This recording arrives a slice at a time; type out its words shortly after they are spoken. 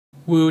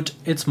Woot,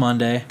 it's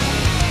Monday.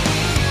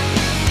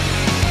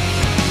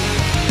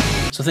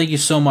 So thank you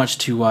so much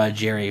to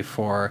Jerry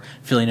for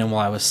filling in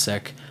while I was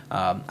sick.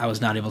 I was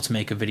not able to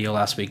make a video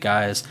last week,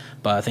 guys,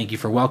 but thank you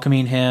for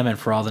welcoming him and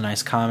for all the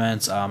nice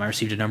comments. I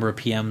received a number of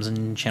PMs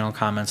and channel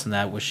comments and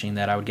that, wishing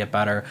that I would get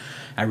better.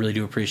 I really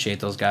do appreciate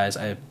those, guys.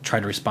 I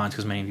tried to respond to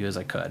as many of you as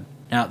I could.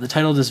 Now, the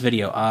title of this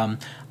video,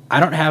 I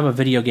don't have a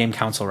video game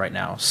console right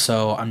now,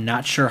 so I'm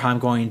not sure how I'm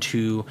going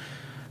to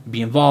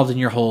be involved in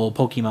your whole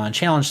Pokemon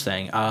challenge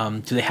thing.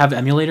 Do they have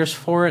emulators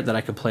for it that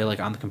I could play like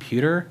on the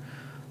computer?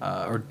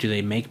 Or do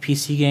they make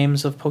PC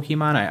games of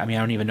Pokemon? I mean, I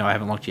don't even know. I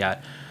haven't looked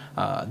yet.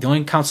 The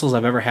only consoles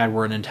I've ever had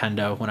were a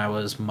Nintendo when I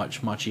was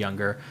much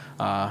younger.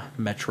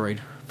 Metroid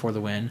for the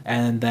win.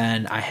 And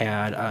then I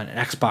had an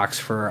Xbox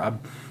for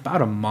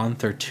about a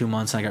month or 2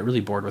 months, and I got really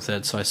bored with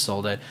it, so I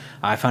sold it.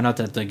 I found out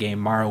that the game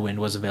Morrowind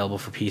was available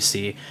for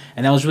PC,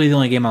 and that was really the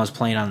only game I was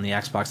playing on the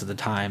Xbox at the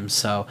time,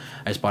 so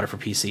I just bought it for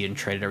PC and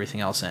traded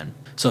everything else in.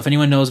 So if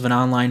anyone knows of an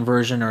online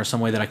version or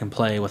some way that I can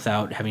play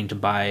without having to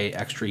buy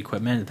extra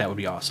equipment, that would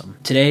be awesome.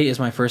 Today is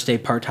my first day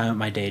part-time at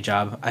my day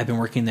job. I've been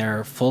working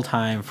there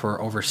full-time for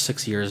over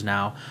 6 years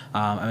now.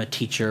 I'm a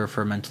teacher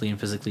for mentally and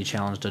physically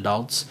challenged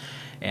adults,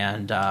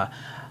 and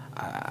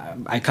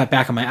I cut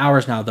back on my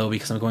hours now, though,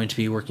 because I'm going to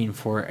be working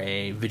for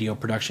a video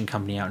production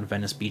company out in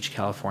Venice Beach,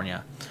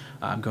 California.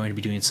 I'm going to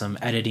be doing some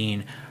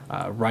editing,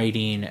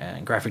 writing,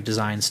 and graphic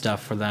design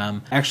stuff for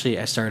them. Actually,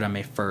 I started on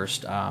May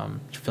 1st,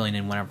 filling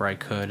in whenever I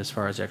could as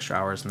far as extra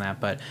hours and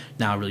that, but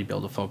now I'll really be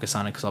able to focus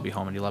on it because I'll be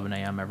home at 11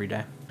 a.m. every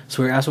day.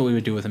 So we were asked what we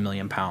would do with £1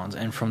 million,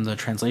 and from the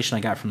translation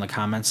I got from the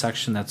comments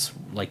section, that's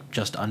like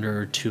just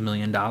under $2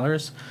 million.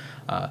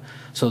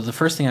 So the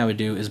first thing I would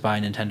do is buy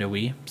a Nintendo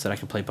Wii so that I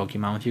could play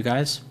Pokemon with you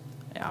guys,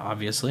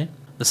 obviously.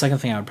 The second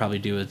thing I would probably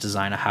do is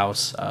design a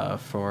house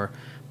for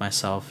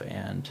myself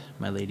and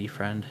my lady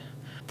friend.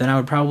 Then I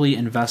would probably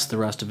invest the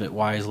rest of it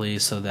wisely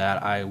so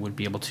that I would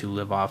be able to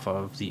live off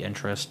of the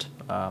interest,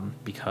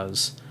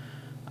 because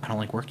I don't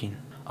like working.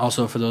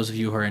 Also, for those of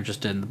you who are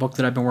interested in the book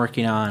that I've been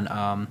working on,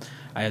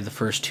 I have the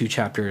first 2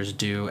 chapters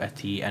due at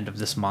the end of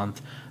this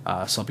month,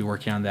 so I'll be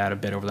working on that a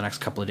bit over the next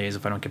couple of days.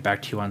 If I don't get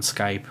back to you on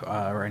Skype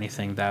or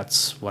anything,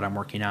 that's what I'm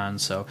working on,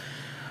 so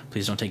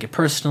please don't take it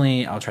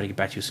personally. I'll try to get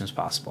back to you as soon as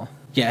possible.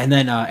 Yeah, and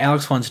then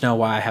Alex wants to know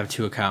why I have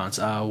 2 accounts,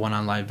 one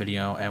on live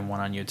video and one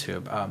on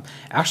YouTube.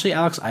 Actually,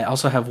 Alex, I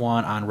also have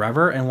one on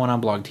Rever and one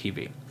on Blog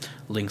TV.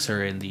 Links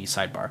are in the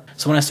sidebar.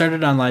 So when I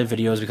started on live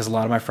videos, because a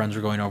lot of my friends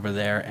were going over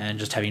there and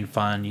just having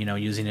fun, you know,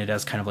 using it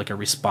as kind of like a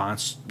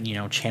response, you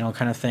know, channel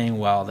kind of thing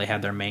while they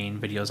had their main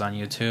videos on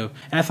YouTube.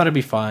 And I thought it'd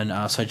be fun,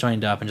 so I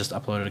joined up and just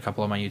uploaded a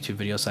couple of my YouTube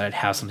videos so I'd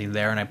have something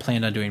there, and I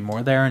planned on doing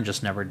more there and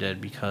just never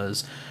did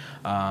because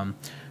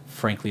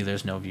frankly,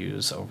 there's no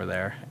views over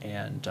there,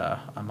 and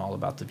I'm all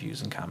about the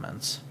views and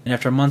comments. And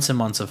after months and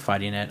months of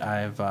fighting it,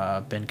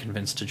 I've been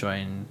convinced to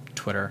join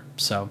Twitter.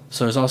 So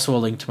there's also a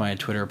link to my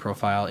Twitter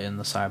profile in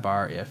the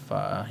sidebar if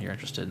you're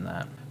interested in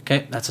that.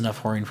 Okay, that's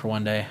enough whoring for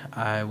one day.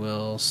 I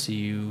will see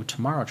you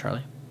tomorrow,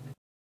 Charlie.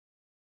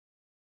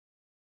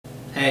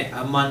 Hey,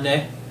 I'm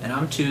Monday, and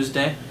I'm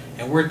Tuesday,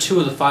 and we're 2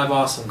 of the 5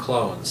 awesome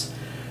clones.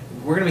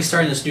 We're going to be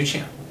starting this new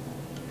channel.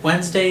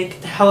 Wednesday,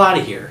 get the hell out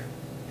of here.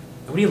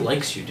 Nobody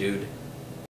likes you, dude.